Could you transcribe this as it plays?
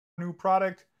New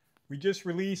product. We just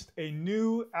released a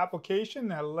new application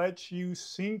that lets you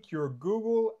sync your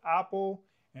Google, Apple,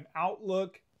 and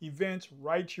Outlook events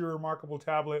right to your reMarkable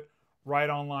tablet right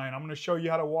online. I'm going to show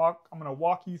you how to I'm going to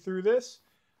walk you through this.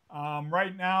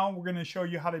 Right now, we're going to show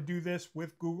you how to do this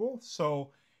with Google.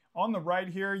 So on the right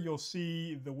here, you'll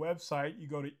see the website. You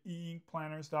go to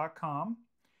einkplanners.com,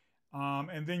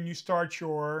 and then you start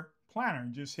your planner.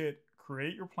 Just hit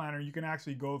create your planner. You can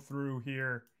actually go through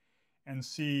here and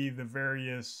see the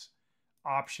various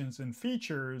options and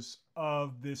features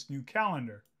of this new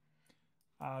calendar.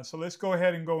 So let's go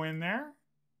ahead and go in there,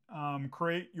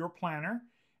 create your planner,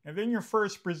 and then you're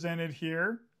first presented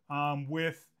here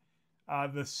with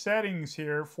the settings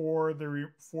here for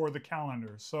the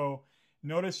calendar. So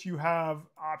notice you have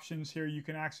options here. You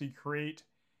can actually create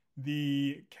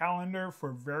the calendar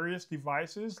for various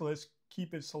devices. Let's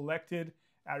keep it selected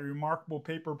at reMarkable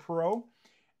Paper Pro.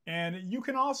 And you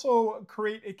can also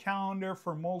create a calendar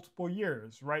for multiple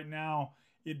years. Right now,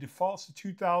 it defaults to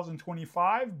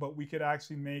 2025, but we could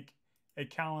actually make a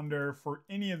calendar for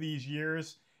any of these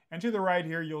years. And to the right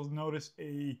here, you'll notice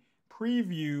a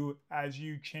preview as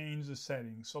you change the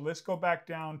settings. So let's go back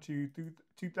down to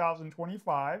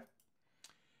 2025.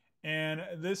 And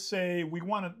let's say we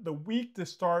want the week to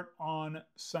start on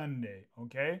Sunday,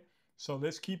 okay? So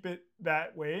let's keep it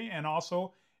that way. And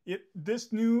also,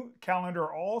 this new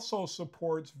calendar also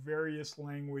supports various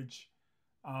language,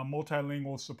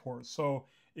 multilingual support. So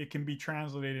it can be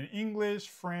translated in English,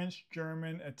 French,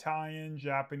 German, Italian,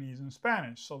 Japanese, and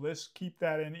Spanish. So let's keep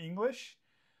that in English.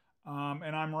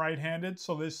 And I'm right-handed,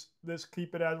 so let's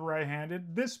keep it as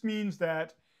right-handed. This means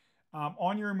that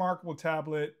on your reMarkable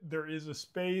tablet, there is a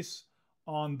space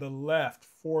on the left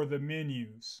for the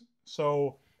menus.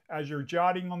 So as you're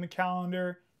jotting on the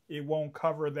calendar, it won't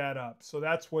cover that up. So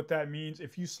that's what that means.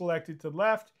 If you select it to the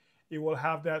left, it will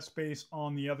have that space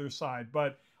on the other side.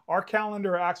 But our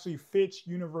calendar actually fits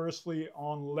universally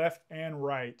on left and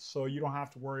right, so you don't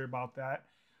have to worry about that.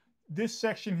 This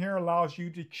section here allows you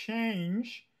to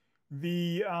change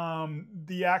the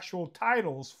actual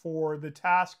titles for the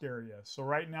task area. So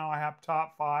right now I have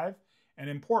top 5 and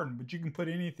important, but you can put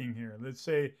anything here. Let's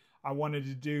say I wanted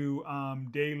to do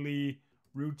daily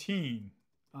routine.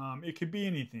 It could be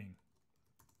anything.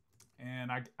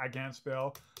 And I can't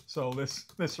spell, so let's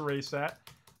erase that.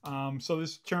 So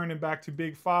let's turn it back to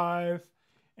big 5.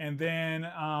 And then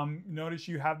notice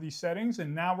you have these settings.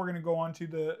 And now we're going to go on to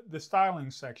the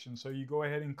styling section. So you go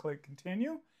ahead and click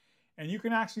continue. And you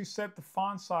can actually set the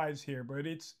font size here, but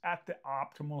it's at the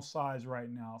optimal size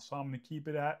right now. So I'm going to keep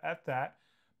it at that.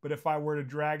 But if I were to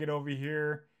drag it over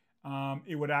here,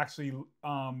 it would actually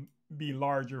be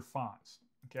larger fonts.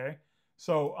 Okay.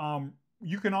 So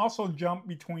you can also jump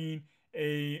between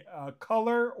a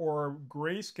color or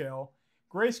grayscale.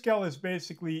 Grayscale is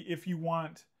basically if you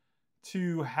want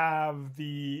to have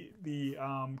the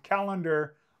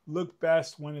calendar look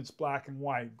best when it's black and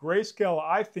white. Grayscale,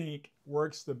 I think,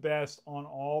 works the best on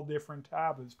all different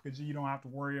tablets because you don't have to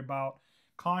worry about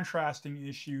contrasting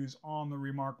issues on the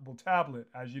reMarkable tablet.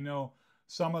 As you know,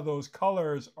 some of those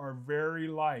colors are very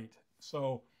light.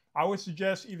 So I would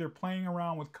suggest either playing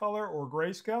around with color or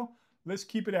grayscale. Let's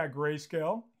keep it at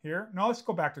grayscale here. Now let's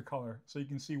go back to color so you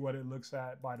can see what it looks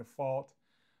at by default.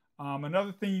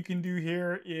 Another thing you can do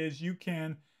here is you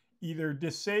can either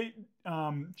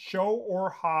show or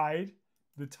hide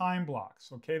the time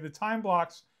blocks. Okay, the time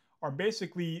blocks are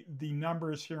basically the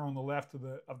numbers here on the left of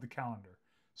the calendar.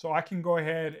 So I can go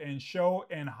ahead and show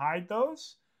and hide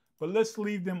those, but let's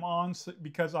leave them on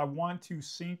because I want to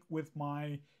sync with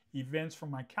my events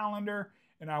from my calendar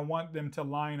and I want them to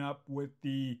line up with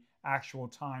the actual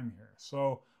time here.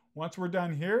 So once we're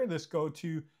done here, let's go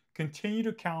to continue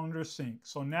to calendar sync.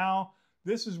 So now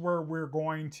this is where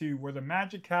where the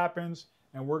magic happens,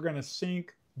 and we're going to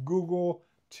sync Google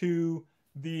to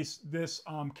this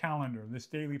calendar, this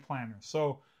daily planner.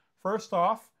 So first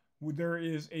off, there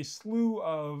is a slew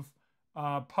of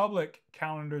public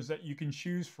calendars that you can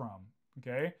choose from.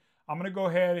 Okay, I'm going to go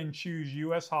ahead and choose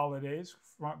U.S. holidays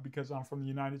because I'm from the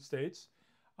United States,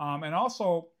 and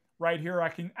also right here I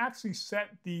can actually set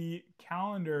the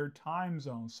calendar time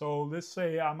zone. So let's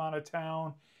say I'm out of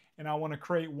town and I want to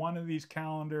create one of these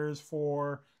calendars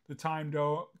for the time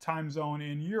zone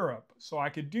in Europe. So I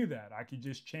could do that. I could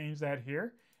just change that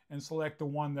here and select the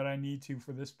one that I need to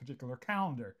for this particular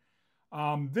calendar.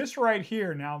 This right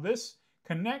here, now this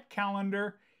Connect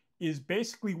Calendar is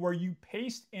basically where you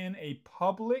paste in a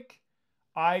public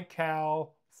iCal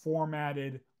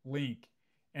formatted link.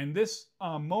 And this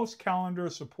most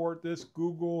calendars support this: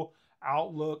 Google,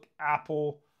 Outlook,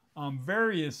 Apple,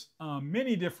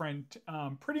 many different,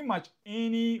 pretty much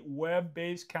any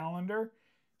web-based calendar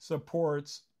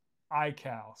supports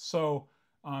iCal. So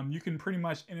you can pretty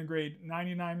much integrate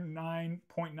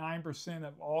 99.9%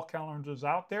 of all calendars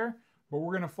out there, but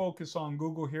we're going to focus on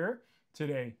Google here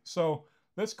today. So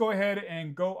let's go ahead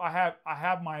and go. I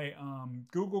have my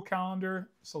Google Calendar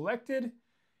selected,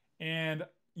 and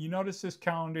you notice this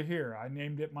calendar here. I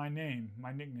named it my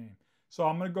nickname. So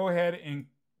I'm going to go ahead and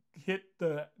hit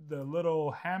the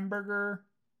little hamburger.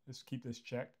 Let's keep this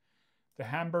checked. The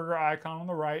hamburger icon on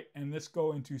the right, and let's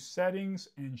go into settings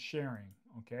and sharing.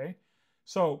 Okay.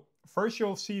 So first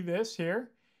you'll see this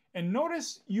here, and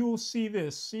notice you'll see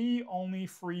this, see only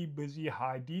free busy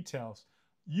high details.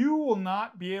 You will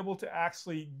not be able to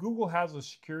actually, Google has a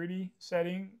security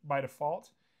setting by default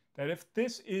that if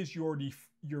this is your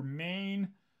main,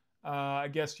 I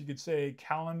guess you could say,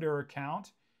 calendar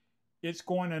account, it's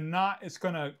going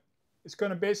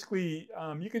to basically,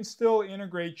 you can still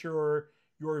integrate your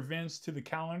events to the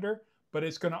calendar, but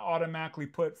it's going to automatically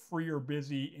put free or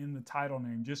busy in the title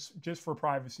name just for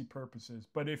privacy purposes.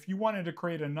 But if you wanted to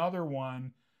create another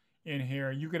one in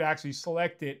here, you could actually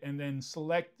select it and then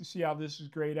select, see how this is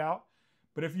grayed out.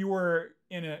 But if you were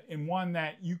in one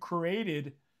that you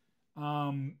created,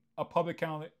 a public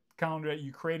calendar that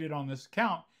you created on this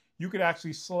account, you could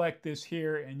actually select this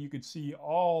here and you could see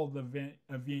all the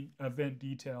event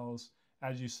details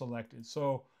as you selected.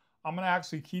 So I'm going to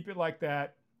actually keep it like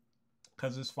that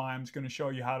because it's fine. I'm just going to show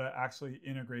you how to actually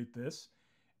integrate this.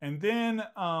 And then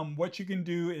what you can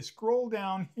do is scroll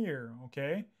down here,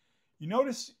 okay? You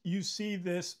notice you see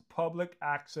this public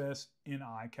access in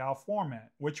iCal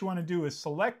format. What you want to do is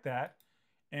select that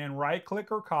and right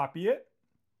click or copy it.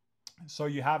 So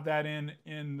you have that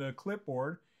in the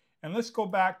clipboard. And let's go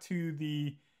back to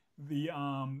the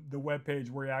web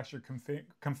page where you're actually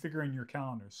configuring your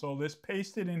calendar. So let's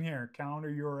paste it in here,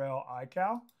 calendar URL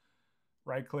iCal,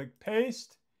 right click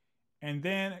paste, and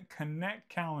then connect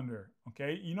calendar.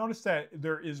 Okay, you notice that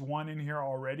there is one in here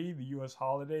already, the US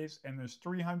holidays, and there's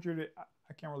 300,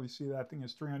 I can't really see that, I think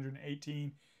it's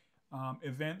 318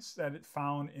 events that it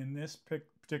found in this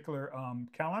particular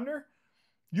calendar.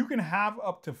 You can have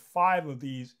up to 5 of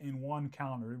these in one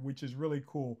calendar, which is really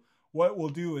cool. What we'll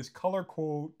do is color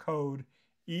code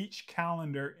each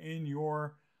calendar in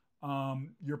your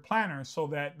planner so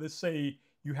that, let's say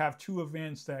you have 2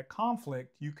 events that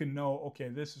conflict, you can know, okay,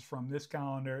 this is from this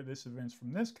calendar, this event's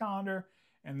from this calendar,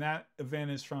 and that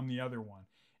event is from the other one.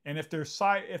 And if they're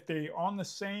on the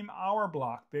same hour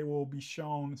block, they will be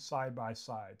shown side by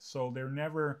side. So they're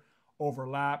never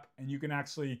overlap, and you can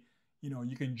actually,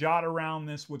 you can jot around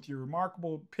this with your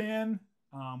reMarkable pen,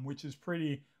 which is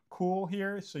pretty cool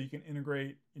here. So you can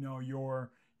integrate, your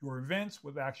events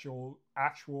with actual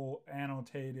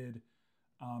annotated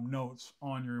notes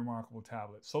on your reMarkable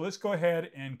tablet. So let's go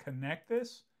ahead and connect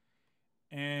this,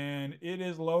 and it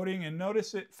is loading. And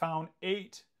notice it found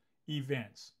 8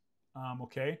 events.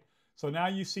 Okay, so now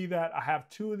you see that I have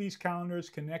 2 of these calendars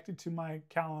connected to my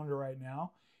calendar right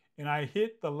now, and I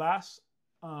hit the last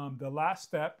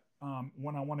step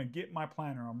when I want to get my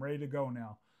planner. I'm ready to go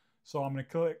now. So I'm going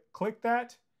to click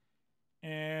that,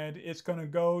 and it's going to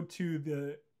go to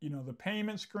the the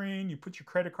payment screen. You put your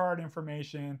credit card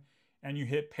information and you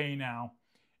hit pay now.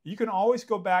 You can always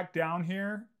go back down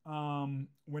here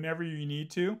whenever you need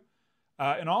to,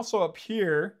 and also up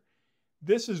here,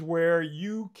 this is where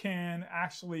you can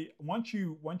actually, once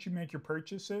you make your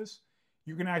purchases,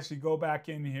 you can actually go back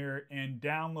in here and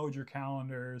download your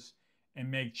calendars and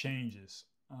make changes.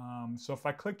 So if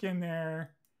I click in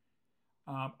there,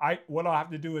 what I'll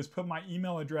have to do is put my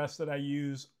email address that I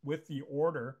use with the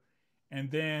order, and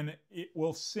then it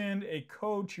will send a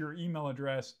code to your email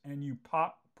address, and you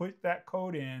put that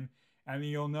code in, and then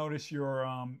you'll notice your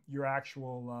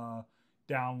actual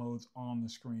downloads on the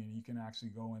screen. You can actually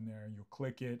go in there and you'll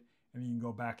click it, and you can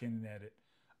go back in and edit.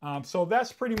 So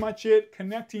that's pretty much it.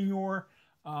 Connecting your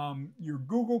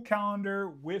Google Calendar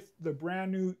with the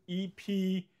brand new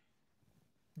EP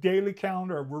daily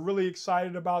calendar. We're really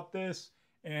excited about this,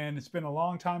 and it's been a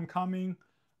long time coming.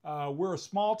 We're a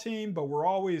small team, but we're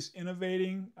always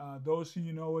innovating. Those who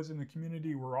know us in the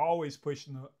community, we're always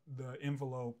pushing the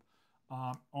envelope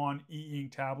on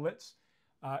e-ink tablets.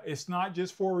 It's not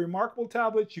just for reMarkable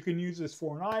tablets. You can use this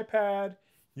for an iPad.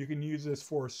 You can use this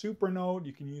for a Supernote.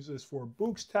 You can use this for a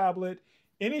BOOX tablet.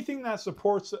 Anything that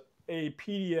supports a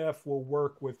PDF will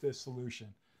work with this solution.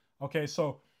 Okay,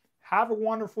 so have a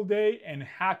wonderful day and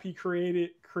happy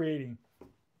creating.